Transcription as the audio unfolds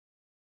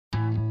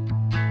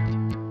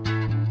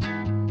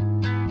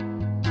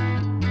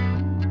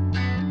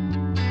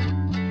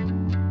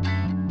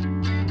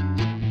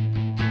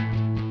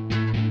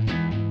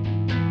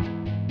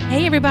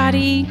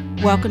everybody.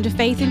 Welcome to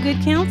Faith and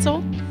Good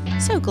Counsel.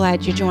 So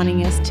glad you're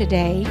joining us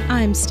today.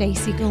 I'm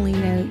Stacy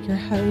Galino, your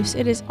host.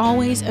 It is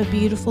always a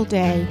beautiful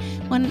day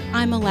when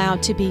I'm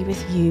allowed to be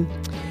with you.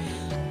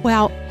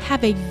 Well,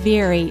 have a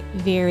very,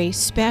 very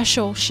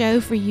special show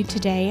for you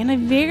today and a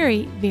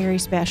very, very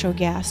special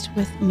guest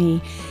with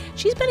me.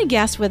 She's been a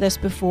guest with us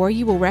before.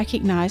 You will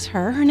recognize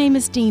her. Her name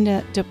is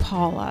Dina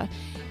DePaula.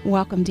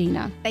 Welcome,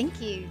 Dina.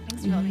 Thank you.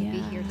 Thanks for letting me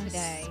be here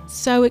today.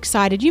 So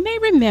excited. You may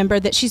remember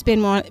that she's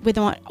been with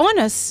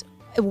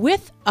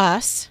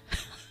us.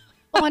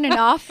 On and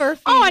off for a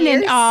few on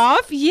years. and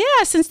off, yeah,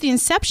 since the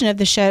inception of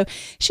the show.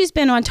 She's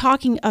been on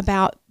talking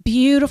about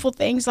beautiful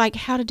things like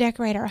how to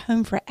decorate our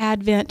home for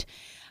Advent,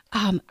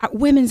 our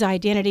women's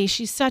identity.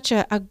 She's such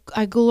a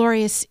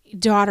glorious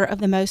daughter of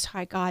the Most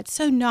High God,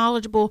 so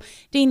knowledgeable.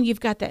 Dean, you've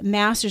got that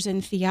master's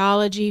in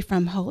theology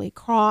from Holy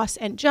Cross,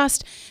 and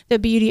just the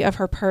beauty of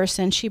her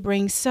person. She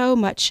brings so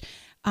much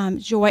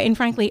joy and,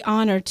 frankly,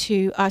 honor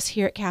to us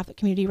here at Catholic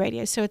Community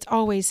Radio. So it's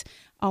always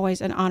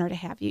an honor to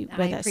have you with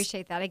us. I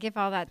appreciate that. I give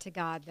all that to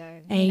God,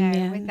 though.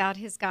 Amen. Without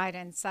His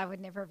guidance, I would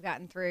never have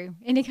gotten through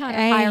any kind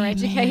of higher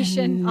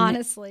education,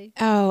 honestly.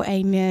 Oh,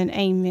 amen,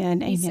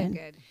 amen, He's amen. so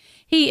good.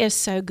 He is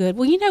so good.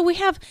 Well, we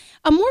have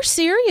a more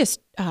serious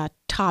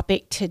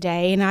topic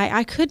today, and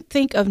I could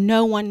think of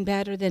no one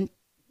better than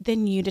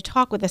you to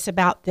talk with us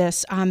about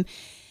this.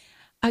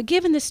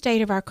 Given the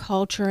state of our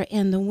culture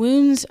and the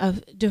wounds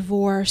of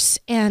divorce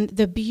and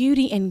the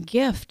beauty and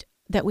gift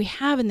that we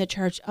have in the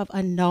church of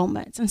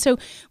annulments. And so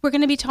we're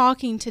going to be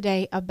talking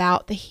today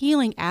about the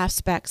healing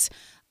aspects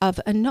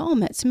of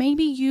annulments.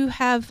 Maybe you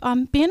have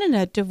been in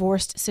a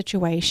divorced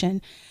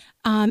situation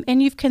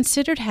and you've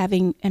considered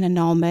having an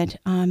annulment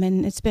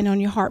and it's been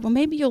on your heart. Well,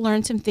 maybe you'll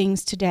learn some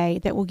things today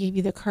that will give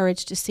you the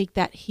courage to seek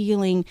that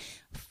healing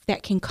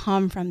that can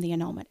come from the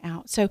annulment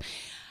out. So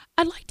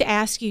I'd like to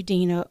ask you,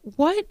 Dina,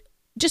 what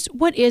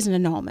is an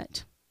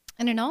annulment?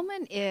 An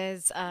annulment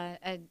is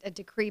a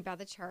decree by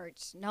the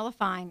church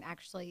nullifying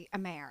actually a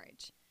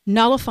marriage.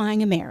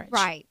 Nullifying a marriage.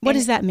 Right. What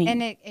does that mean?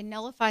 And it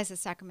nullifies the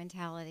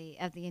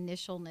sacramentality of the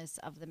initialness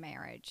of the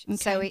marriage. Okay.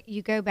 So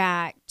you go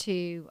back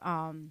to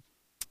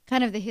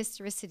kind of the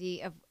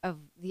historicity of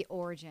the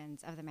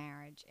origins of the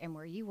marriage and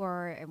where you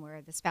were and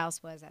where the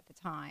spouse was at the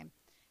time.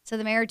 So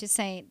the marriage is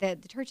saying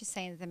that the church is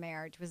saying that the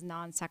marriage was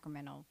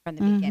non-sacramental from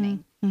the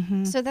beginning.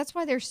 Mm-hmm. So that's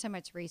why there's so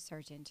much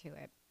research into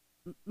it.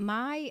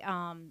 My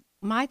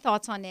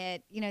thoughts on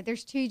it,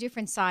 there's two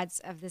different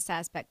sides of this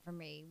aspect for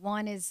me.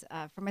 One is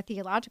from a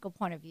theological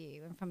point of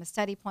view and from a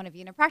study point of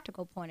view and a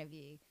practical point of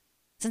view.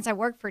 Since I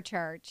work for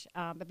church,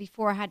 but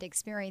before I had to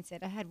experience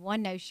it, I had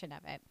one notion of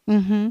it.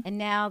 Mm-hmm. And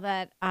now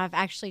that I've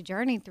actually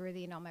journeyed through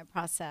the annulment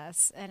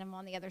process and I'm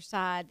on the other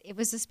side, it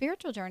was a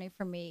spiritual journey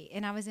for me.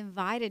 And I was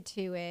invited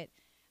to it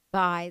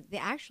by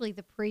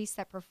the priest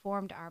that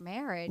performed our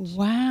marriage.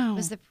 Wow.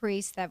 Was the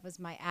priest that was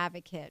my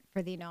advocate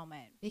for the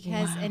annulment.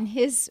 Because in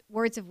his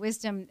words of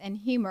wisdom and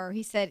humor,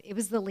 he said it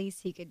was the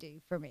least he could do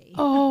for me.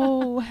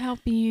 Oh, how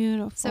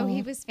beautiful. So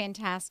he was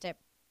fantastic.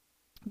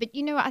 But,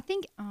 I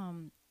think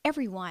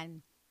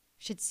everyone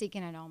should seek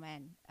an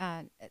annulment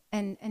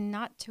and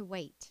not to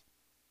wait.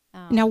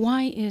 Now,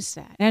 why is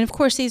that? And, of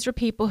course, these are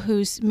people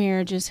whose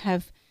marriages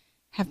have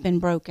been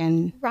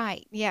broken.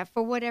 Right. Yeah.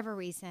 For whatever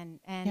reason.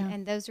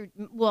 And those are,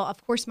 well,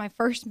 of course, my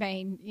first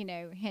main,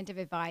 hint of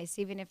advice,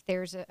 even if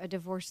there's a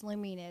divorce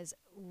looming, is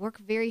work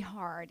very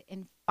hard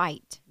and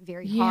fight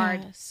very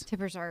hard to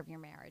preserve your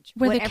marriage.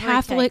 With a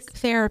Catholic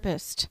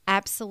therapist.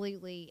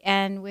 Absolutely.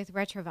 And with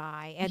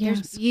Retrovi. And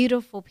there's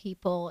beautiful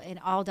people in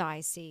all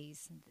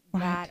dioceses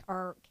that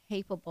are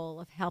capable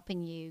of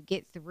helping you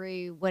get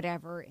through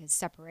whatever is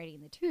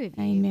separating the two of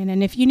you. Amen.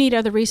 And if you need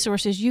other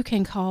resources, you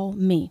can call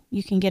me.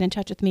 You can get in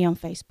touch with me on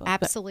Facebook.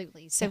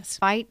 Absolutely. So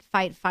fight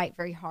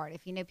very hard.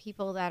 If you know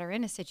people that are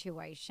in a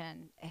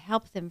situation,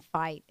 help them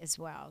fight as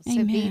well.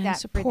 So be that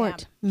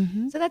support. For them.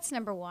 Mm-hmm. So that's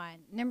number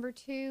one. Number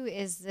two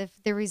is if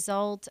the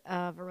result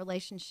of a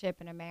relationship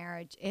and a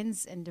marriage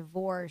ends in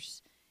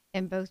divorce,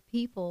 and both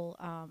people,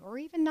 or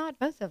even not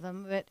both of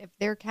them, but if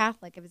they're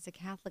Catholic, if it's a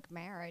Catholic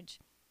marriage,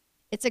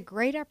 it's a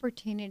great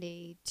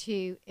opportunity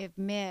to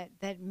admit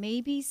that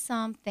maybe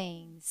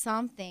something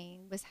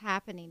was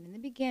happening in the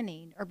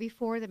beginning or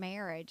before the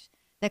marriage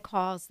that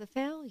caused the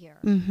failure.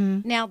 Mm-hmm.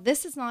 Now,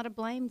 this is not a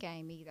blame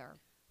game either.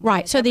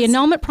 Right. So the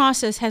annulment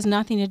process has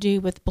nothing to do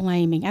with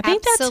blaming. I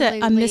think that's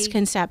a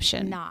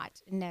misconception.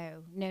 No.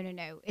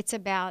 It's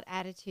about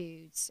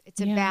attitudes. It's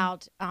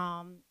about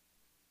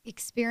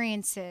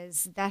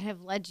experiences that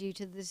have led you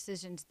to the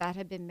decisions that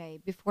have been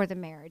made before the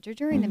marriage or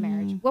during the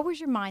marriage. What was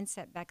your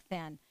mindset back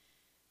then?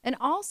 And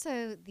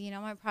also, the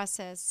annulment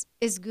process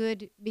is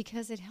good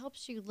because it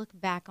helps you look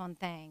back on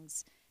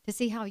things to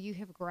see how you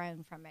have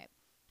grown from it.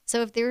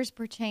 So if there's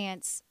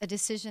perchance a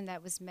decision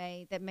that was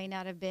made that may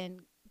not have been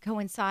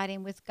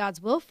coinciding with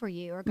God's will for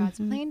you or God's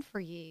plan for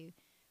you,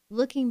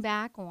 looking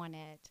back on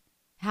it,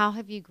 how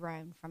have you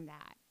grown from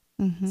that?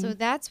 So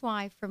that's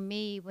why for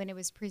me, when it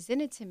was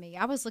presented to me,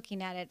 I was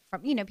looking at it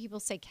from, people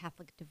say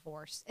Catholic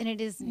divorce, and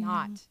it is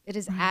not. It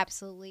is Right.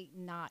 absolutely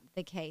not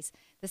the case.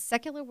 The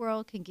secular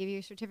world can give you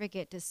a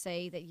certificate to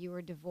say that you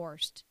are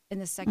divorced in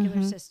the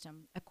secular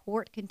system. A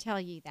court can tell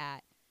you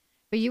that.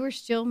 But you are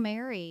still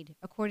married,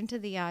 according to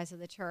the eyes of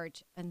the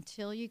church,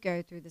 until you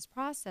go through this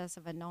process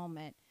of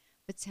annulment,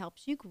 which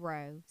helps you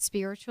grow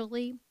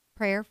spiritually,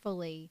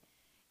 prayerfully,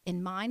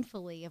 and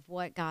mindfully of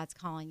what God's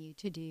calling you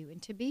to do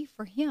and to be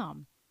for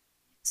Him.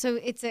 So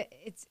it's a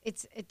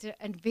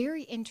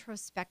very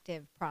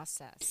introspective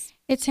process.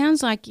 It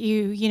sounds like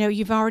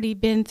you've already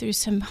been through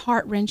some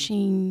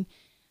heart-wrenching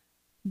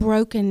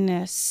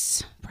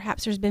brokenness.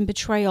 Perhaps there's been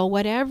betrayal,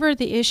 whatever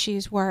the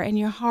issues were, and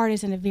your heart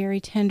is in a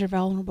very tender,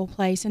 vulnerable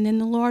place. And then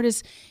the Lord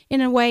is,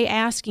 in a way,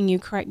 asking you,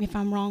 correct me if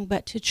I'm wrong,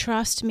 but to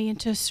trust me and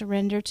to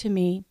surrender to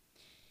me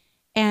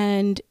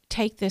and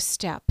take this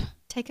step.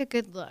 Take a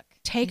good look.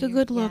 Take a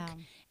good look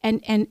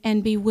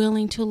and be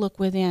willing to look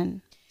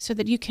within so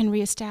that you can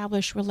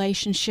reestablish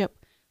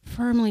relationship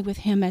firmly with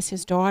Him as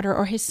His daughter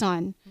or His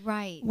son.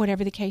 Right.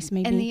 Whatever the case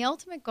may be. And the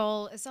ultimate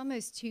goal is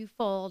almost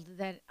twofold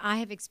that I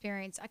have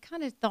experienced. I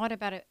kind of thought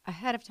about it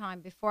ahead of time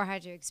before I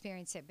had to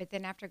experience it, but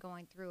then after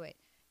going through it.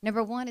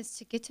 Number one is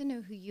to get to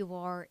know who you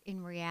are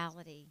in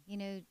reality,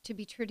 to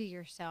be true to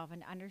yourself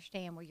and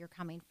understand where you're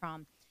coming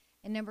from.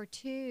 And number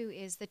two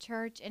is the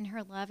church, in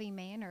her loving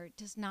manner,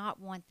 does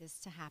not want this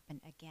to happen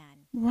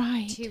again.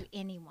 Right. To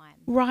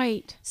anyone.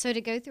 Right. So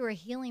to go through a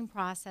healing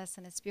process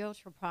and a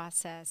spiritual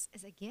process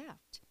is a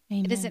gift.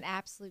 Amen. It is an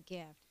absolute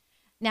gift.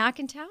 Now, I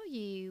can tell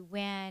you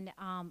when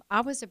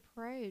I was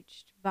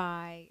approached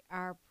by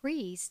our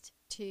priest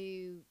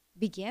to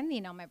begin the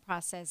annulment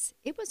process,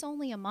 it was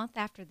only a month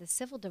after the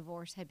civil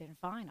divorce had been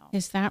final.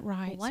 Is that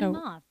right? 1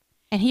 month.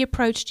 And he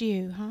approached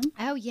you, huh?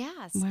 Oh,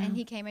 yes. Wow. And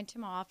he came into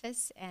my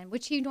office, and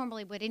which he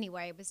normally would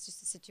anyway. It was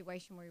just a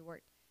situation where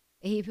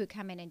he would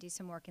come in and do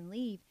some work and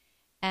leave.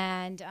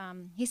 And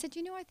he said,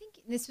 I think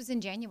this was in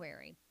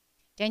January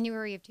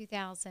of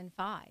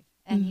 2005.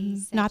 And he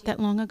said, not that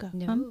long ago.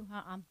 No,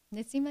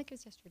 it seemed like it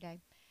was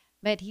yesterday.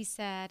 But he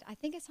said, I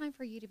think it's time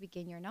for you to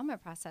begin your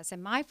annulment process.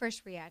 And my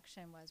first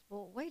reaction was,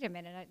 well, wait a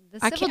minute.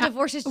 The civil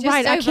divorce is just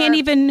right. over. I can't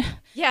even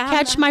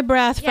catch my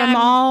breath from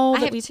all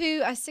that I have a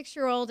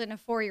 6-year-old and a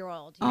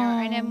 4-year-old,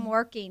 and I'm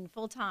working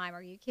full time.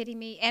 Are you kidding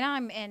me? And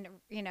I'm in,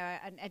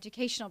 an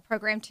educational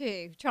program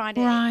too, trying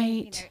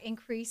to,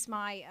 increase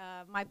my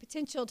my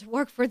potential to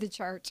work for the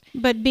church.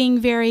 But being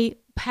very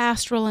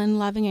pastoral and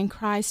loving in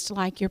Christ,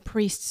 like your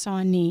priest saw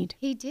a need.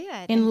 He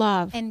did. In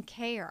love. And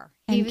care.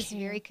 He was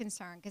very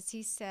concerned because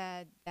he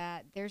said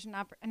that there's an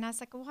opportunity. And I was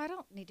like, well, I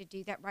don't need to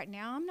do that right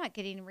now. I'm not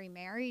getting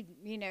remarried,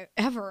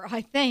 ever,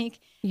 I think.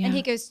 Yeah. And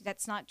he goes,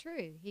 that's not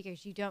true. He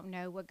goes, you don't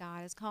know what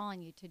God is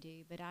calling you to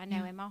do. But I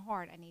know in my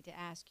heart I need to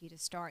ask you to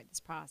start this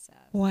process.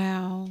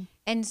 Wow.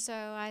 And so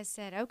I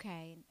said,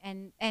 okay.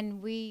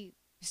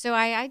 So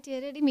I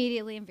did it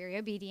immediately. I'm very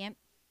obedient.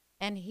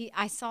 And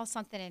I saw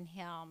something in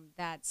him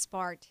that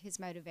sparked his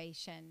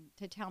motivation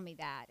to tell me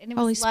that. And it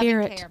was Holy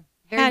Spirit. Loving care.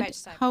 Very much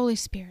so. Holy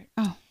Spirit.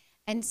 Oh.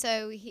 And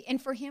so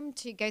for him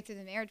to go through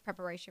the marriage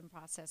preparation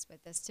process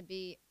with us, to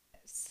be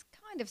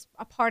kind of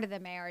a part of the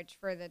marriage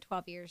for the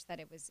 12 years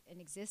that it was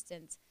in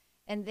existence,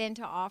 and then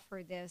to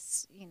offer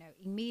this,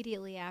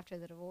 immediately after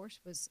the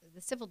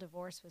civil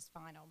divorce was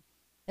final.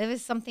 There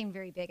was something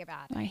very big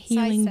about it. A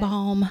healing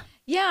balm.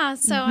 Yeah.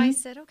 So I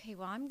said, okay,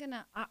 well,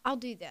 I'll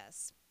do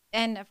this.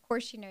 And of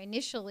course,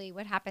 initially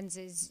what happens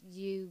is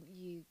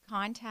you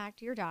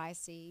contact your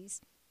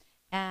diocese,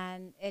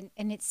 and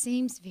it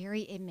seems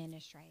very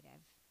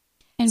administrative.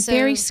 And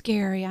very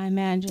scary, I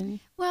imagine.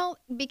 Well,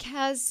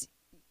 because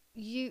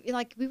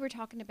like we were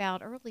talking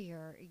about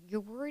earlier,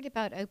 you're worried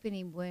about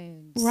opening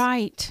wounds.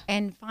 Right.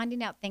 And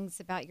finding out things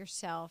about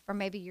yourself or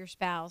maybe your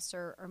spouse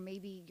or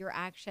maybe your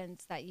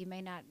actions that you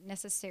may not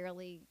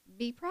necessarily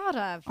be proud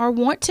of. Or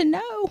want to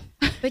know.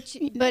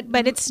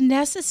 But it's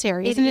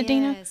necessary, isn't it,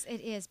 Dina?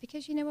 It is.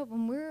 Because you know what,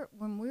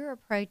 when we're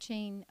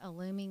approaching a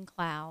looming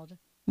cloud,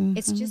 Mm-hmm.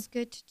 It's just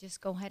good to just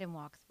go ahead and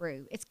walk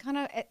through. It's kind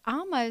of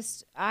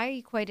almost, I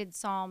equated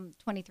Psalm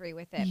 23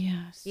 with it.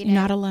 Yes, you're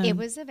not alone. It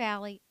was a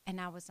valley, and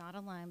I was not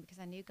alone because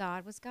I knew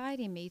God was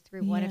guiding me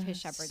through one of his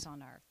shepherds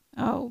on earth.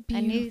 Oh, beautiful.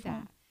 I knew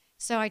that.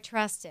 So I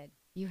trusted.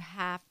 You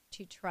have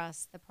to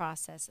trust the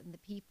process and the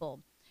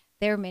people.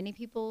 There are many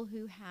people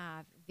who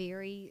have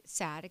very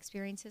sad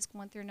experiences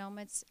going through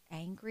annulments,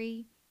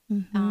 angry,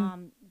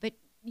 but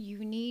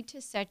you need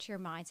to set your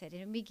mindset in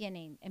the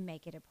beginning and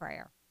make it a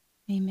prayer.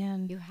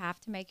 Amen. You have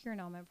to make your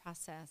annulment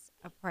process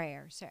a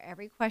prayer. So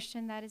every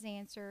question that is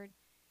answered,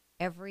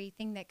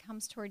 everything that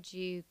comes towards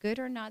you, good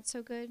or not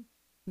so good,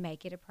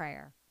 make it a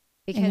prayer.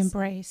 Because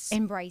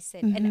embrace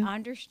it and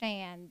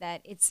understand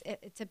that it's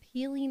a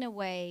peeling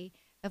away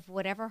of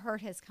whatever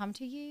hurt has come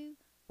to you,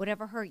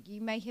 whatever hurt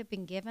you may have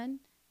been given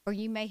or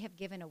you may have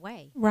given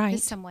away to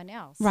someone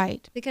else.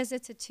 Right. Because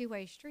it's a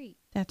two-way street.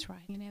 That's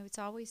right. It's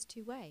always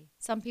two-way.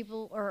 Some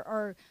people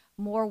are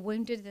more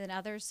wounded than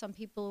others. Some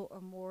people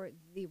are more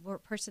the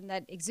person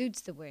that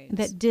exudes the wounds.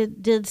 That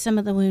did some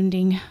of the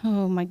wounding.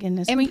 Oh my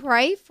goodness. And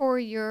pray for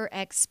your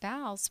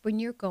ex-spouse when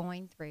you're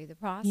going through the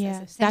process.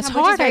 Yes, That's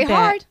hard. It's very I bet.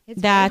 hard.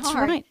 It's That's very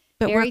hard. right.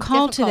 But Very we're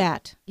called difficult. to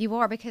that. You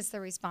are, because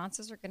the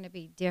responses are going to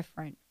be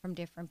different from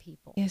different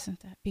people. Isn't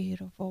that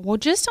beautiful? Well,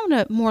 just on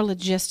a more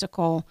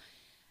logistical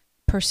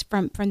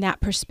from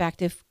that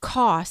perspective,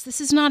 cost.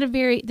 This is not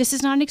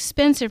an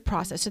expensive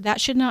process, so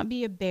that should not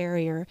be a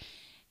barrier.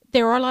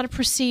 There are a lot of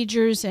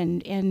procedures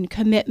and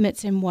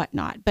commitments and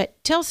whatnot.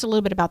 But tell us a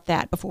little bit about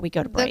that before we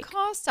go to break. The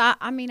cost, I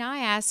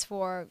asked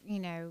for,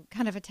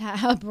 kind of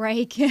a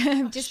break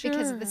just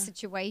because of the Sure.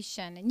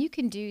 situation. And you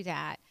can do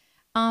that.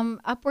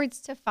 Upwards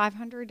to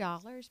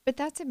 $500, but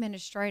that's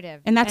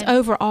administrative. And that's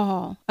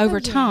overall, over Oh,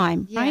 yeah,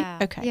 time, yeah,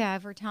 right? Okay. Yeah,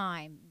 over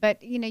time.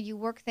 But, you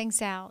work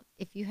things out.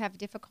 If you have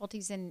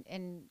difficulties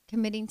in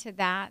committing to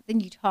that,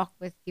 then you talk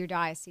with your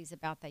diocese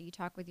about that. You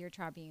talk with your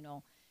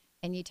tribunal,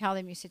 and you tell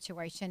them your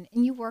situation,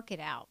 and you work it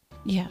out.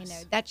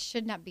 Yes. That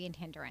should not be a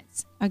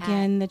hindrance.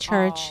 Again, the at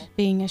church all.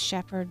 being a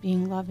shepherd,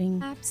 being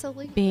loving,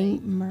 Absolutely.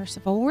 being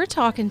merciful. We're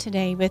talking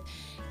today with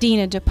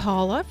Dina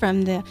DePaula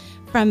from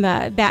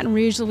Baton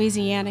Rouge,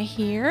 Louisiana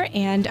here,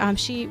 and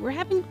we're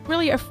having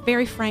really a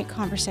very frank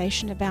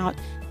conversation about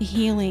the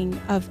healing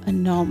of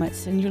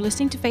annulments. And you're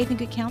listening to Faith and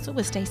Good Counsel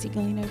with Stacey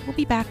Galino. We'll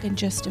be back in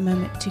just a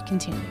moment to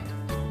continue.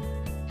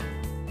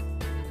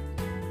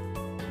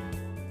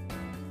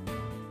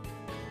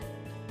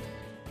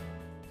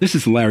 This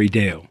is Larry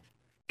Dale.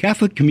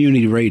 Catholic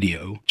Community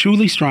Radio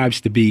truly strives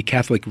to be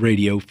Catholic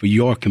radio for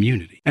your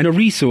community and a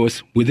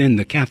resource within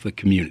the Catholic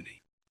community.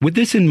 With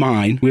this in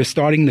mind, we are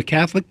starting the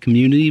Catholic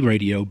Community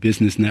Radio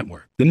Business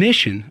Network. The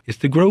mission is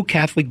to grow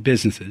Catholic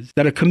businesses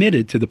that are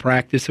committed to the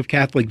practice of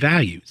Catholic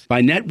values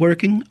by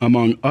networking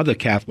among other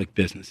Catholic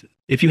businesses.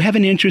 If you have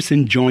an interest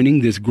in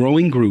joining this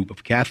growing group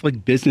of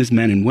Catholic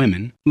businessmen and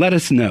women, let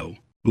us know.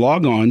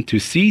 Log on to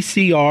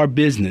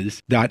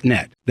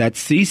ccrbusiness.net.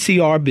 That's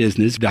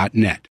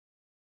ccrbusiness.net.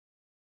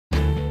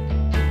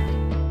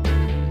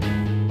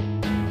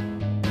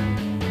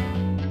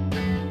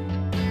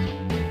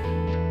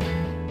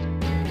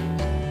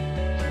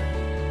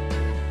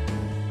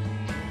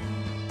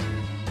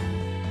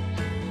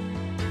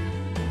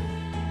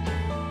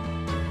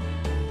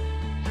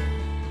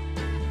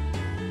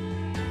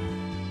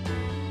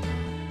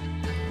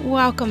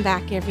 Welcome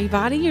back,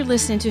 everybody. You're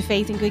listening to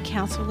Faith and Good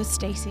Counsel with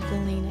Stacey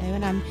Galino,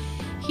 and I'm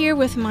here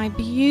with my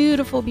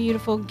beautiful,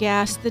 beautiful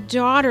guest, the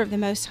daughter of the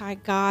Most High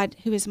God,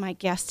 who is my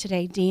guest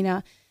today,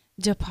 Dina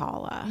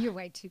DePaula. You're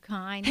way too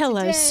kind.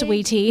 Hello, today.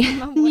 sweetie.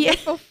 I'm a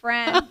wonderful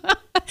friend.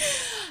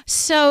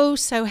 So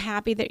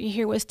happy that you're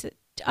here with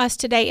us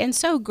today, and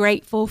so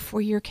grateful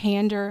for your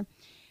candor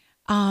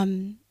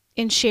in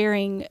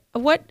sharing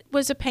what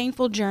was a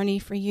painful journey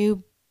for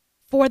you,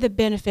 for the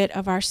benefit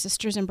of our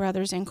sisters and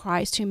brothers in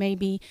Christ who may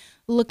be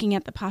looking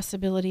at the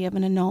possibility of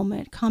an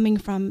annulment coming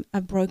from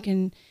a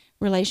broken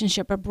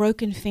relationship, a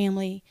broken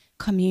family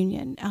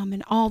communion,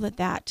 and all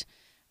that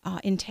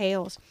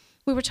entails.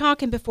 We were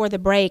talking before the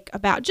break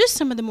about just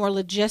some of the more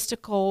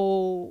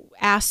logistical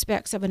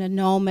aspects of an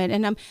annulment,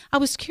 and I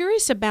was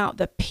curious about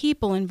the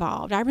people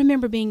involved. I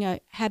remember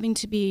having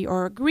to be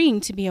or agreeing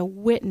to be a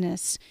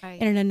witness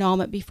Right. in an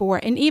annulment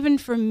before, and even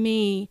for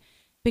me,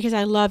 because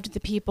I loved the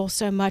people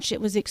so much, it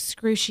was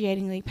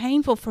excruciatingly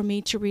painful for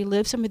me to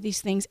relive some of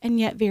these things, and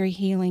yet very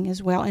healing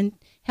as well, and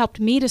helped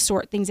me to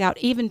sort things out,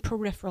 even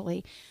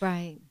peripherally.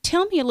 Right.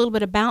 Tell me a little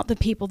bit about the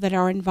people that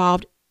are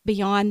involved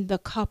beyond the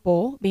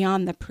couple,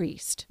 beyond the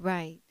priest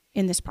Right.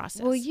 in this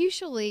process. Well,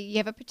 usually you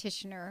have a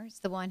petitioner. It's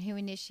the one who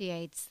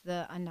initiates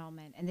the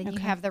annulment. And then you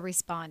Okay. have the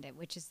respondent,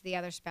 which is the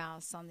other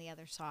spouse on the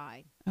other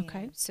side. you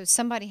Okay. know. So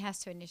somebody has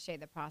to initiate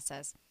the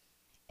process.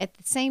 At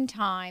the same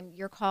time,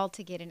 you're called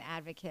to get an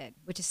advocate,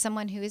 which is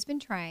someone who has been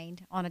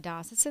trained on a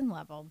diocesan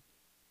level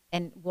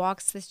and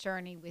walks this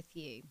journey with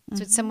you.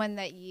 So it's someone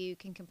that you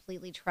can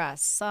completely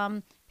trust.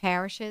 Some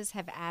parishes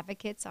have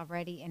advocates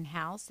already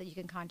in-house that you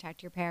can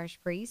contact your parish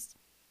priest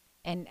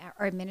and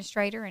or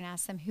administrator and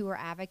ask them who are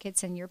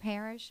advocates in your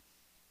parish.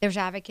 There's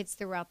advocates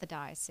throughout the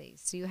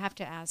diocese, so you have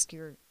to ask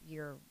your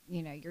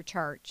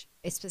church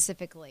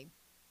specifically.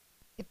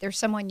 If there's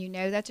someone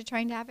that's a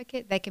trained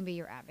advocate, they can be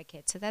your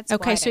advocate. So that's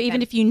okay, so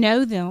even if you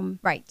know them,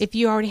 right, if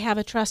you already have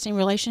a trusting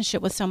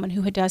relationship with someone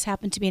who does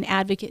happen to be an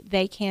advocate,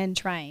 they can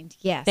trained,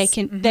 yes, they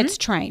can that's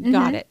trained.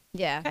 Got it.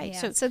 Yeah, Okay, yeah.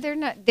 so- So they're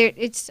not there.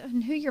 It's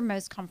who you're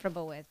most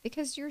comfortable with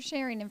because you're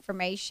sharing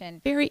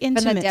information Very from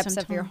intimate the depths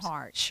of your sometimes.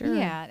 heart. Sure.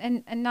 Yeah,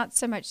 and not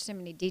so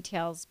many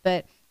details,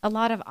 but a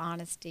lot of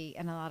honesty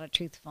and a lot of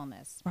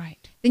truthfulness.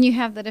 Right. Then you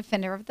have the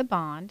defender of the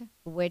bond,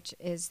 which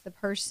is the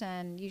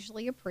person,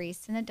 usually a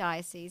priest in the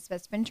diocese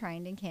that's been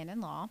trained in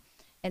canon law,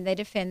 and they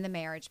defend the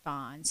marriage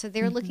bond. So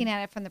they're looking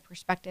at it from the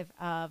perspective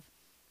of,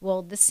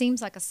 well, this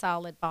seems like a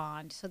solid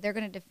bond, so they're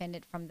going to defend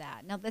it from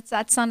that. Now, that's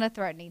not a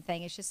threatening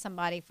thing. It's just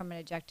somebody from an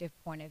objective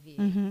point of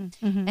view.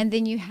 And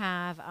then you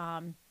have,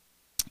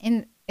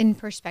 in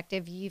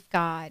perspective, you've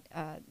got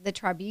the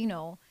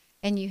tribunal,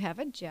 and you have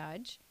a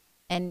judge.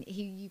 And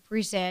you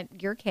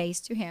present your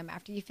case to him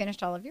after you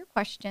finished all of your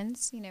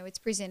questions. It's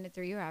presented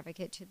through your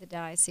advocate to the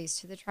diocese,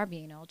 to the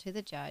tribunal, to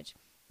the judge.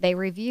 They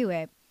review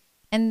it.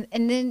 And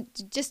then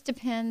it just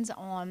depends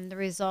on the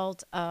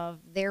result of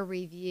their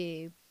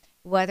review,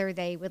 whether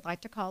they would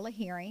like to call a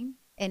hearing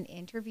and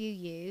interview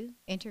you,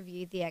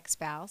 interview the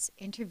ex-spouse,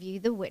 interview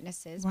the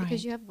witnesses,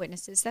 because you have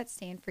witnesses that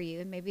stand for you.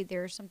 And maybe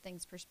there are some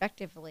things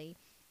prospectively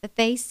that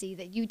they see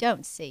that you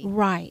don't see.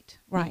 Right.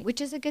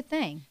 Which is a good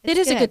thing. It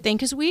is a good thing,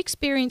 because we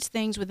experience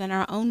things within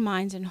our own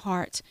minds and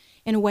hearts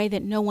in a way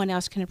that no one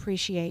else can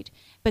appreciate.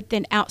 But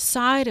then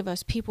outside of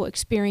us, people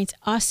experience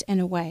us in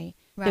a way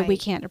that we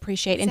can't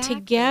appreciate. Exactly.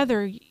 And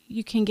together,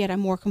 you can get a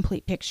more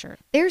complete picture.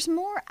 There's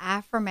more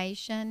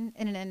affirmation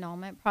in an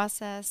annulment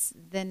process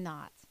than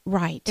not.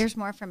 Right. There's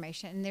more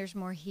affirmation, and there's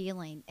more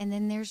healing, and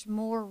then there's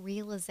more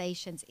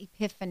realizations,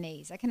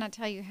 epiphanies. I cannot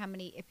tell you how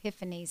many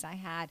epiphanies I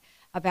had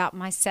about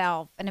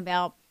myself and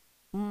about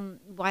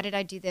why did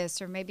I do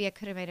this, or maybe I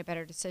could have made a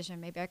better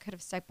decision. Maybe I could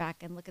have stepped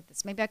back and looked at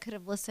this. Maybe I could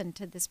have listened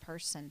to this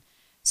person.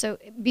 So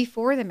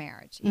before the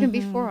marriage, even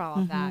before all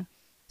of that.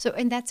 So,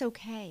 and that's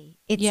okay.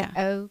 It's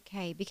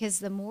okay, because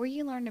the more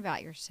you learn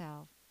about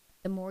yourself,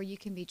 the more you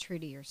can be true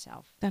to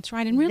yourself. That's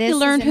right. And really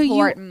learn who you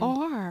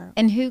are.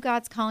 And who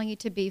God's calling you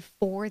to be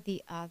for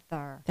the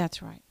other.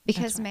 That's right.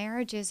 Because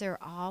marriages are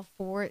all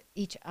for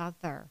each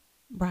other.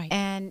 Right.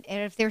 And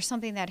if there's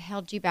something that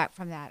held you back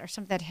from that, or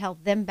something that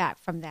held them back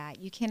from that,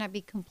 you cannot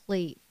be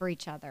complete for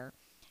each other.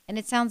 And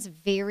it sounds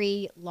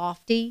very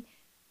lofty,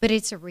 but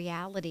it's a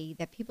reality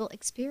that people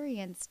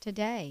experience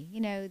today.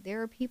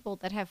 There are people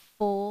that have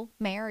full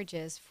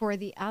marriages for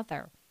the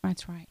other.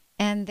 That's right.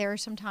 And there are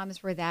some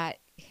times where that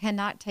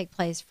cannot take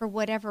place for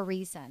whatever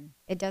reason.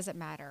 It doesn't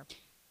matter.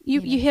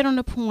 You hit on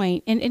a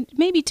point, and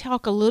maybe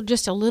talk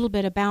just a little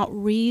bit about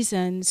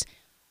reasons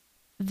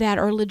that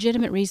are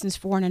legitimate reasons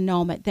for an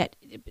annulment, that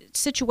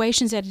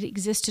situations that had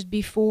existed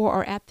before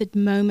or at the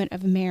moment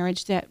of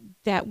marriage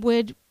that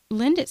would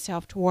lend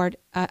itself toward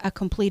a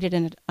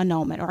completed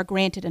annulment or a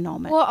granted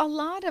annulment. Well, a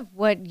lot of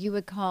what you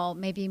would call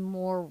maybe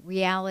more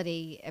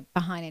reality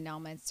behind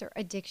annulments, or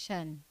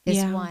addiction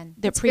is one.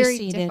 That it's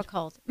preceded. very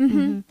difficult.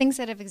 Things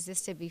that have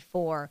existed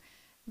before.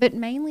 But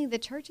mainly the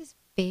church is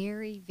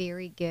very,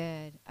 very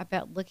good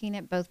about looking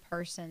at both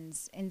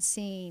persons and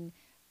seeing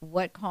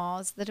what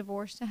caused the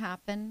divorce to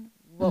happen,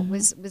 what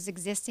was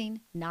existing,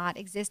 not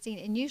existing,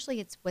 and usually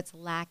it's what's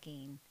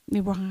lacking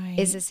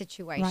is the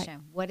situation. Right.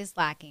 What is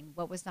lacking?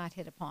 What was not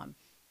hit upon?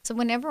 So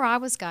whenever I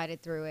was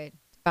guided through it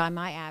by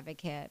my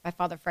advocate, by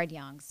Father Fred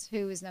Youngs,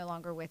 who is no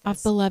longer with us.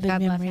 Of beloved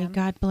memory.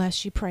 God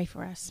bless you. Pray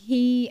for us.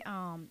 He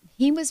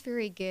was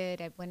very good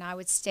at when I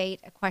would state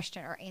a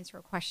question or answer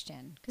a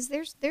question, because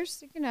there's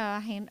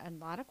a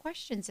lot of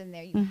questions in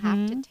there. You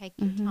have to take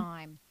your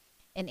time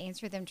and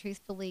answer them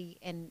truthfully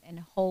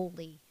and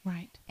wholly.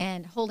 Right.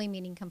 And wholly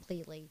meaning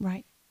completely.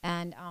 Right.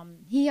 And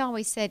he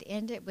always said,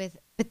 end it with,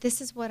 but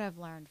this is what I've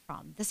learned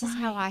from. This is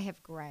how I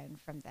have grown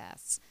from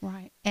this.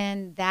 Right.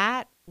 And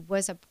that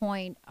was a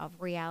point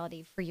of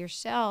reality for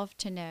yourself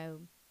to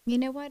know, you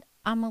know what,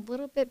 I'm a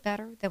little bit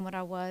better than what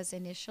I was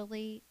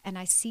initially, and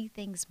I see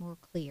things more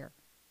clear.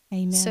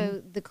 Amen.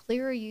 So the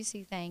clearer you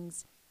see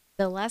things,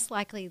 the less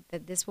likely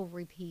that this will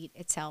repeat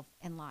itself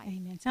in life.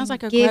 Amen. Sounds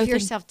like a give growth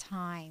yourself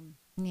time.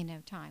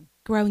 Time.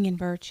 Growing in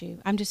virtue.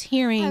 I'm just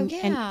hearing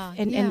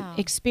and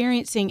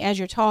experiencing as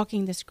you're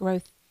talking this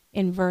growth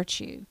in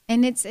virtue.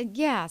 And it's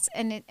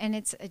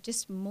it's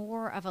just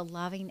more of a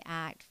loving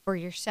act for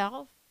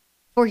yourself,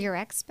 for your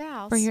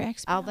ex-spouse. For your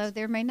ex-spouse. Although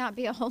there may not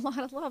be a whole lot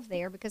of love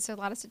there, because a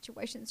lot of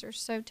situations are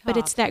so tough. But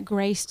it's that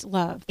graced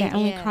love that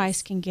only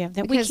Christ can give,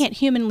 that we can't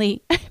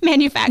humanly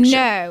manufacture.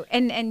 No,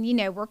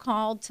 and we're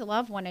called to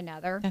love one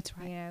another. That's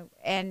right.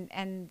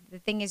 And the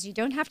thing is, you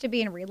don't have to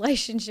be in a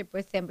relationship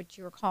with them, but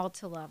you are called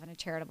to love in a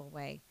charitable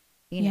way.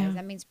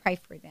 That means pray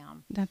for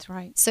them. That's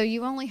right. So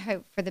you only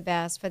hope for the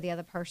best for the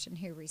other person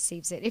who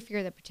receives it. If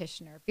you're the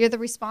petitioner, if you're the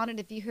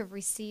respondent, if you have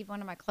received, one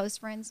of my close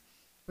friends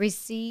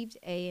received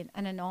an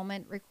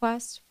annulment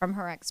request from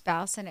her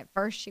ex-spouse, and at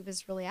first she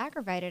was really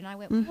aggravated, and I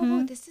went,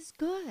 whoa, this is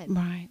good.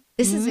 Right.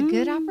 This is a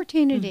good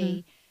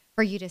opportunity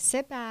for you to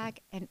sit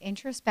back and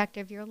introspect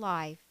your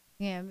life,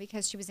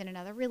 because she was in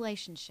another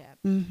relationship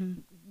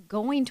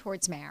going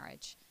towards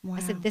marriage. Wow. I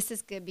said, this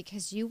is good,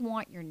 because you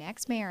want your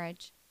next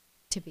marriage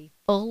to be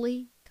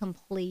fully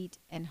complete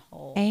and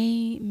whole.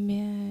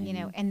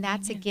 Amen. And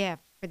that's a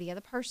gift for the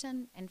other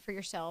person and for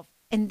yourself.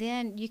 And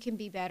then you can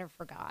be better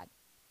for God,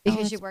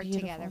 because you work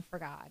together for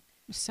God.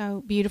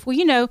 So beautiful.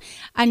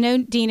 I know,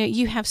 Dina,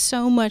 you have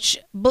so much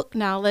book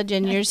knowledge,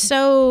 and you're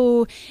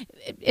so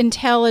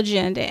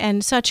intelligent,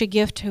 and such a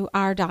gift to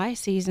our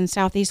diocese in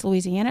Southeast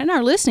Louisiana and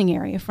our listening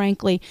area,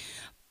 frankly.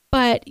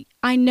 But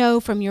I know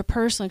from your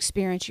personal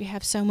experience, you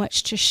have so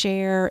much to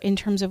share in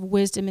terms of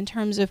wisdom, in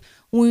terms of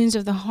wounds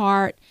of the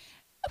heart,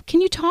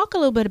 Can you talk a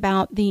little bit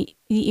about the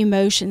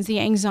emotions, the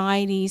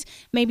anxieties,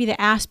 maybe the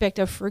aspect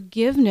of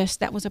forgiveness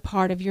that was a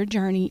part of your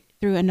journey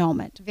through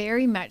annulment?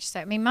 Very much so.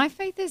 I mean, my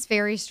faith is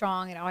very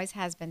strong. It always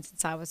has been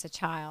since I was a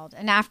child.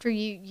 And after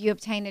you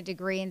obtain a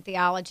degree in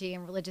theology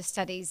and religious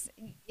studies,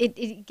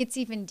 it gets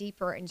even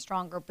deeper and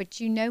stronger, but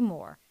you know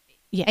more.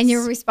 Yes. And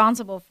you're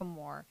responsible for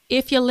more.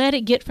 If you let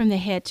it get from the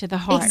head to the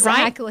heart,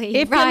 exactly, right?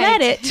 If right. you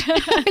let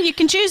it, you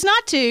can choose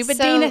not to, but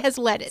Dina has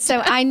let it.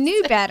 So I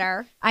knew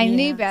better. I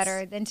knew Yes.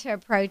 better than to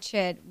approach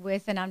it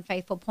with an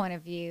unfaithful point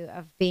of view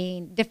of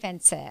being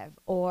defensive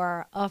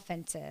or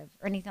offensive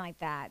or anything like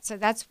that. So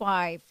that's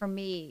why, for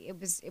me, it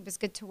was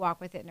good to walk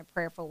with it in a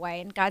prayerful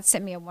way. And God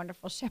sent me a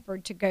wonderful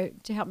shepherd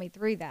to help me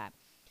through that.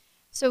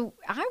 So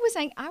I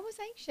was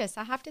anxious,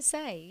 I have to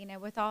say,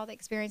 with all the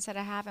experience that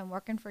I have in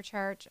working for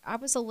church, I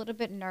was a little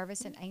bit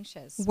nervous and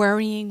anxious.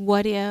 Worrying,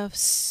 what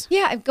ifs.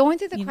 Yeah, going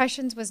through the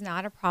questions was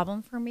not a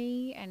problem for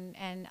me,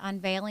 and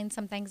unveiling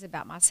some things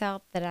about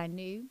myself that I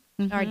knew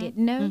or I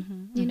didn't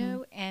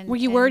know, And Were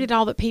you worried at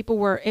all that people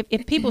were,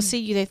 if people see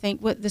you, they think,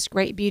 what, this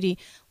great beauty,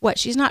 what,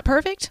 she's not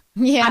perfect?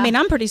 Yeah. I mean,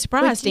 I'm pretty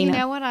surprised, But Dina. you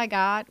know what I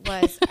got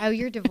was,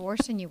 you're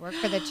divorced and you work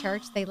for the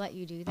church, they let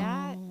you do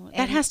that.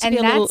 That has to be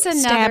a little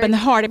stab in the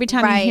heart every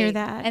time you hear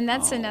that. And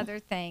that's another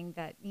thing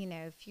that,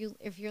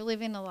 if you're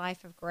living a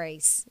life of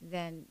grace,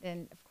 then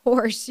of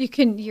course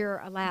you're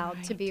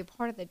allowed to be a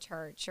part of the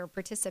church or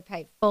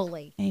participate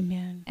fully.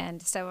 Amen.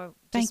 And so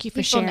Thank you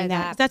for sharing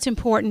that. That's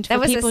important for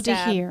people to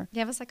hear.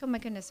 Yeah, I was like, oh my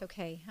goodness,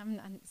 okay,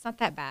 it's not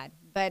that bad.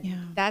 But Yeah.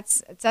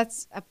 that's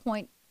a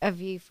point of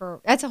view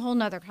that's a whole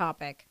nother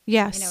topic.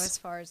 Yes. As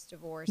far as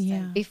divorce Yeah.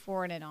 and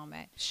before an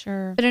annulment.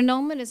 Sure. But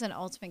annulment is an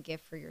ultimate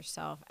gift for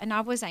yourself. And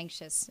I was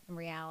anxious in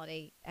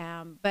reality,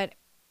 but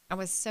I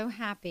was so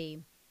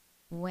happy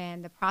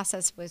when the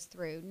process was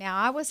through. Now,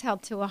 I was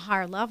held to a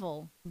higher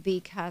level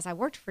because I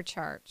worked for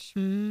church.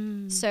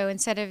 So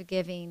instead of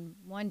giving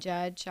one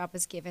judge, I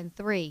was given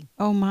 3.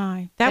 Oh,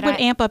 my. That But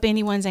would amp up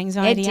anyone's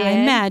anxiety, It did. I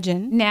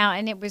imagine. Now,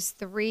 and it was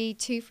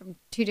 2 from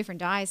 2 different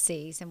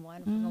dioceses and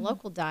 1 from the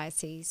local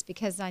diocese,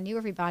 because I knew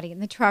everybody in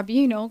the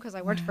tribunal because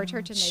I worked for a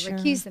church, and they sure.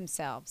 recused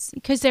themselves.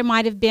 Because there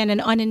might have been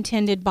an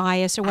unintended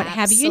bias or what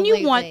have you. And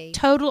you want Absolutely.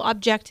 total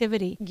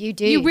objectivity. You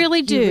do. You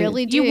really do. You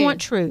really do. You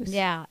want truth.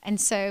 Yeah. And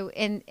so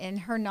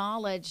in her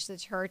knowledge, the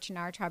church and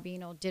our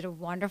tribunal did a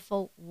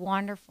wonderful,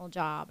 wonderful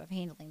job of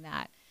handling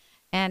that.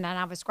 And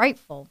I was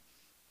grateful.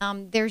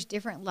 There's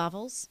different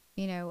levels,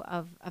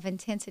 of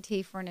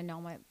intensity for an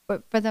annulment.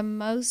 But for the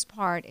most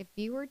part, if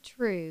you are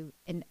true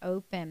and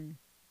open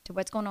to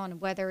what's going on,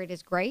 whether it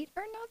is great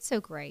or not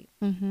so great,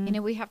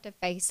 we have to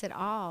face it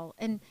all.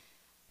 And,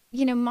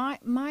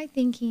 my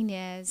thinking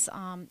is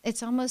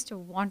it's almost a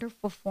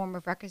wonderful form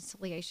of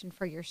reconciliation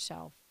for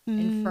yourself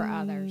and for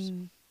others.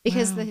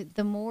 Because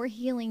the more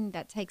healing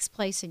that takes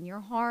place in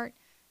your heart,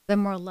 the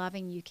more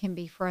loving you can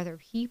be for other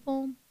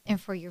people and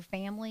for your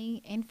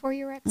family and for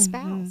your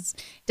ex-spouse,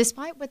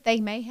 despite what they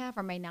may have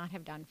or may not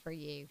have done for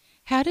you.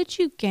 How did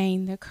you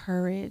gain the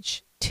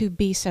courage to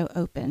be so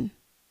open?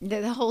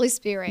 The Holy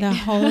Spirit. The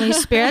Holy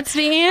Spirit. That's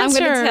the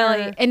answer. I'm going to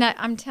tell you. And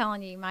I'm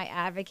telling you, my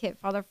advocate,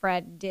 Father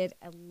Fred, did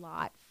a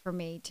lot for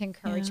me to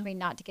encourage me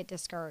not to get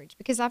discouraged.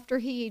 Because after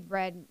he'd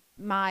read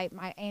my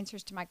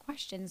answers to my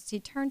questions, he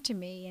turned to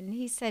me and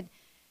he said,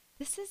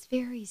 "This is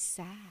very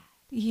sad."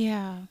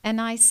 Yeah.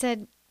 And I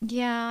said,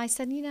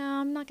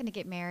 I'm not going to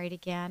get married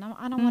again.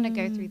 I don't want to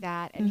go through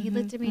that. And he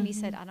looked at me and he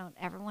said, "I don't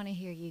ever want to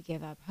hear you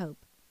give up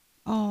hope."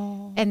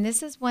 Oh. And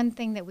this is one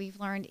thing that we've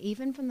learned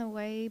even from the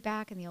way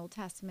back in the Old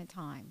Testament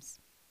times.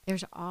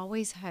 There's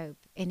always hope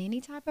in any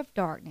type of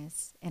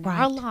darkness in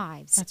our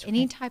lives, That's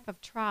any right. type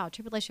of trial,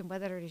 tribulation,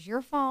 whether it is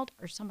your fault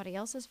or somebody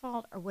else's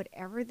fault or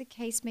whatever the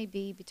case may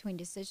be between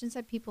decisions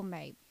that people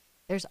make.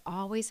 There's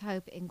always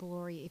hope and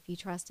glory if you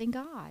trust in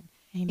God.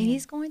 Amen. And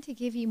he's going to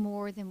give you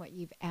more than what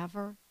you've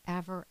ever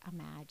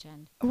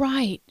imagined.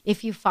 Right.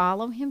 If you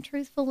follow him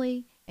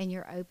truthfully and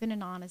you're open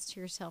and honest to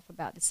yourself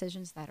about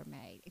decisions that are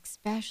made,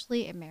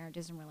 especially in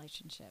marriages and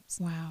relationships.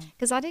 Wow.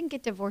 Because I didn't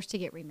get divorced to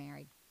get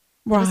remarried.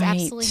 Right. It was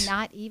absolutely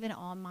not even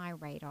on my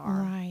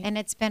radar. Right. And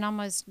it's been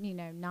almost,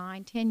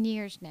 9-10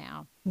 years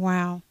now,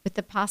 Wow. with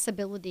the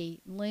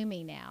possibility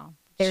looming now.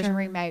 There's Sure. a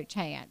remote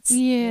chance.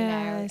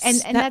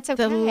 Yes. And that's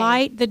okay. The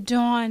light, the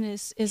dawn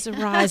is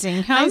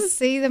arising. Huh? I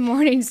see the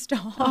morning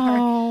star.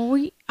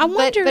 Oh, I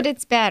wonder. But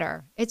it's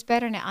better. It's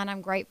better now, and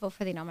I'm grateful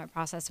for the annulment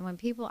process. And when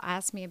people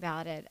ask me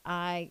about it,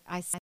 I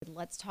said,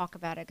 let's talk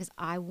about it because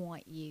I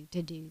want you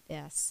to do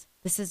this.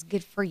 This is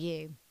good for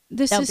you.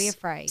 Don't be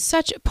afraid.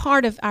 Such a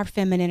part of our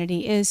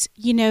femininity is,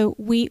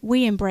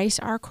 we embrace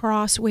our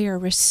cross. We are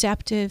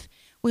receptive.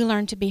 We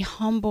learn to be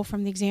humble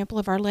from the example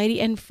of Our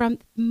Lady and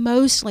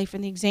mostly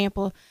from the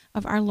example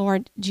of our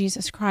Lord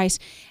Jesus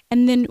Christ.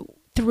 And then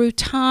through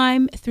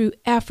time, through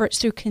efforts,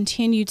 through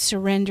continued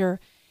surrender,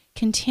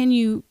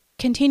 continuing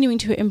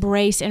to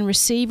embrace and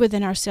receive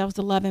within ourselves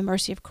the love and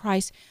mercy of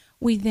Christ,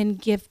 we then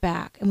give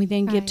back and we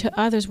then give to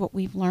others what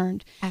we've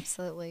learned.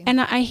 Absolutely.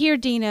 And I hear,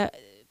 Dina,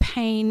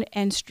 pain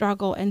and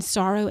struggle and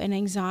sorrow and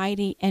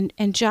anxiety and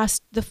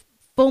just the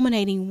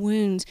fulminating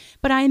wounds.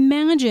 But I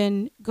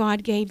imagine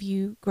God gave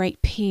you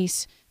great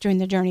peace during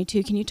the journey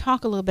too. Can you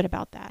talk a little bit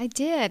about that? I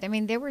did. I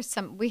mean,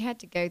 we had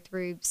to go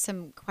through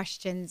some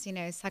questions,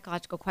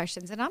 psychological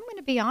questions. And I'm going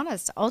to be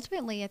honest,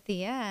 ultimately at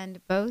the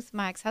end, both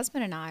my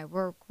ex-husband and I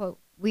were, quote,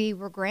 we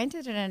were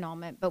granted an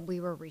annulment, but we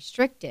were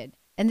restricted.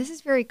 And this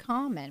is very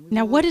common.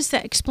 Now, what does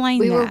that explain?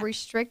 We that? were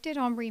restricted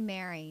on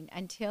remarrying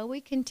until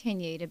we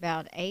continued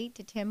about 8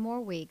 to 10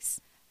 more weeks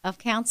of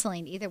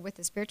counseling, either with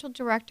a spiritual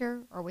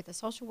director or with a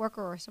social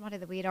worker or somebody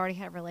that we had already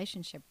had a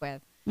relationship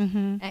with.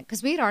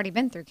 Because we had already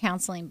been through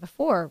counseling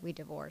before we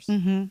divorced.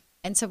 And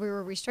so we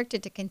were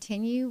restricted to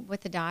continue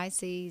what the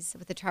diocese,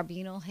 what the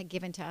tribunal had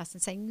given to us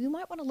and saying, you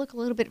might want to look a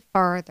little bit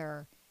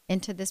further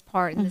into this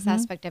part and this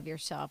aspect of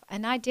yourself.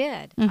 And I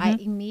did. I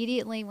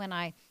immediately, when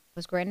I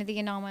was granted the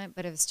annulment,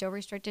 but it was still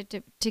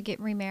restricted to get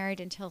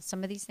remarried until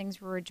some of these things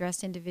were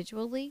addressed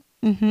individually.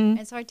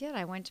 And so I did.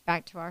 I went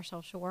back to our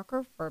social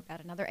worker for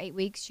about another 8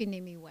 weeks. She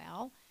knew me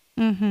well.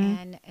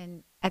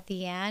 And at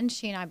the end,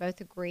 she and I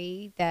both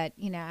agreed that,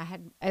 I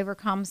had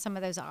overcome some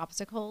of those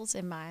obstacles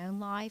in my own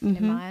life and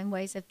in my own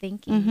ways of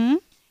thinking.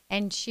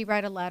 And she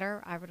wrote a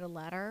letter. I wrote a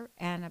letter.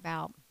 And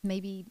about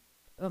maybe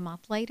a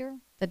month later,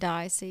 the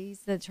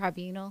diocese, the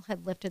tribunal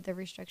had lifted the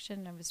restriction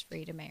and I was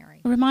free to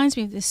marry. It reminds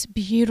me of this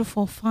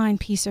beautiful, fine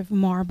piece of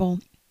marble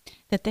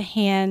that the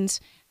hands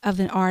of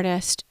an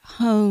artist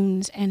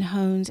hones and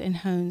hones and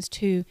hones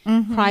to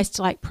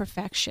Christ-like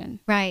perfection.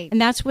 Right. And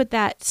that's what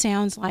that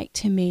sounds like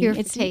to me.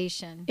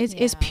 Purification.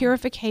 It's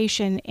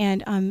purification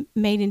and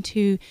made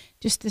into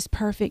just this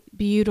perfect,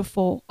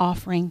 beautiful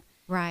offering.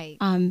 Right.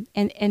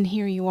 And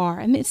here you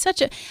are. I mean, it's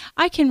such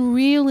I can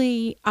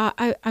really,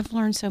 I've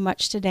learned so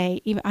much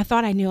today. Even I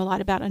thought I knew a lot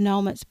about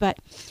annulments, but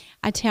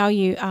I tell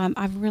you,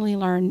 I've really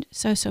learned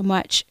so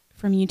much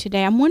from you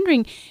today. I'm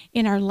wondering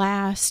in our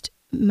last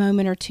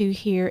moment or two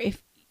here,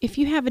 if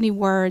you have any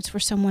words for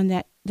someone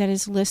that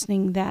is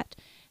listening that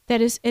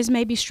is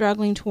maybe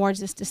struggling towards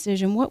this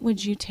decision, what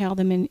would you tell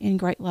them in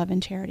great love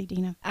and charity,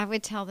 Dina? I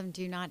would tell them,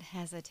 do not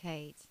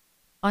hesitate.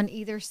 On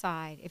either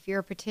side, if you're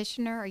a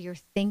petitioner or you're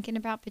thinking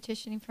about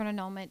petitioning for an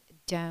annulment,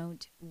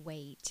 don't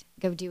wait.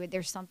 Go do it.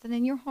 There's something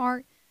in your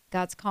heart.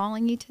 God's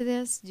calling you to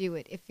this. Do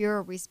it. If you're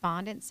a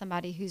respondent,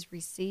 somebody who's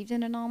received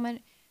an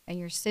annulment, and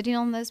you're sitting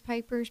on those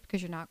papers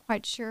because you're not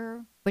quite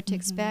sure what to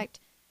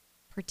expect,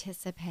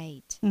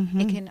 participate.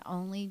 It can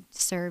only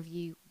serve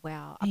you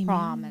well. I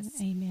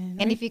promise. Amen.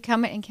 And if you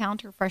come and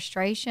encounter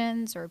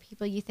frustrations or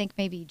people you think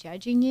may be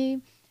judging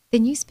you,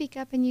 then you speak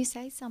up and you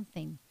say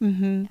something.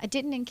 I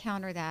didn't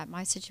encounter that.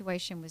 My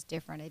situation was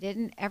different. I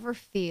didn't ever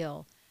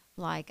feel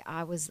like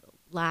I was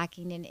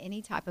lacking in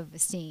any type of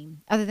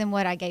esteem other than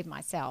what I gave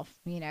myself,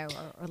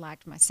 or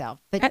lacked myself.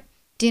 But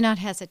do not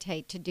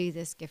hesitate to do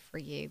this gift for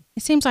you.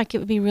 It seems like it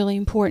would be really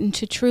important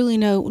to truly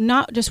know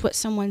not just what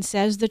someone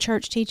says the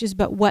church teaches,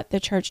 but what the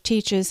church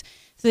teaches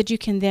so that you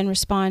can then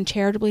respond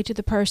charitably to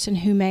the person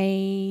who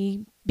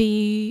may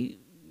be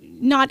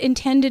not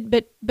intended,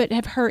 but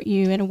have hurt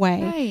you in a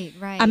way.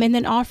 Right. And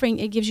then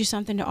it gives you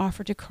something to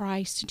offer to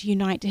Christ, to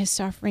unite to his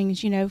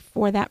sufferings,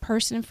 for that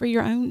person and for the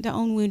own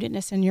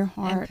woundedness in your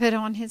heart. And put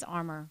on his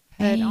armor.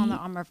 Put on the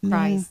armor of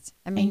Christ.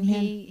 I mean,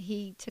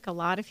 he took a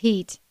lot of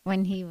heat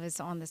when he was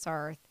on this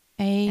earth.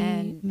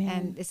 Amen.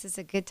 And this is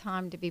a good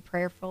time to be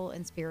prayerful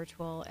and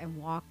spiritual and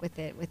walk with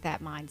it with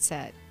that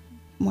mindset.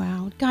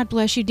 Wow. God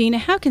bless you, Dina.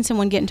 How can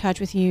someone get in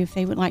touch with you if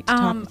they would like to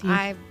talk with you?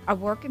 I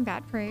work in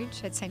Baton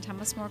Rouge at St.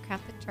 Thomas More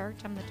Catholic Church.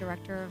 I'm the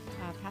director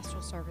of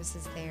pastoral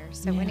services there.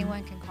 So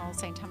anyone can call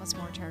St. Thomas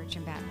More Church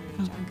in Baton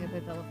Rouge on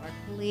Goodwood Boulevard.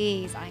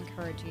 Please, I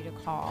encourage you to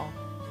call,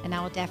 and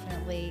I will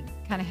definitely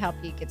kind of help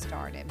you get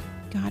started.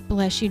 God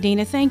bless you,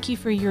 Dina. Thank you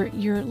for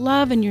your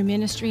love and your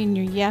ministry and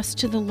your yes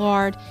to the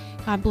Lord.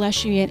 God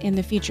bless you in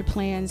the future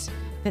plans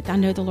that I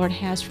know the Lord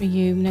has for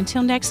you. And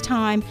until next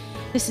time,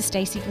 this is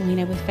Stacy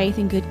Galena with Faith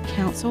and Good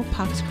Counsel,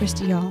 Pax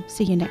Christi, y'all.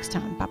 See you next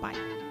time.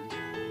 Bye-bye.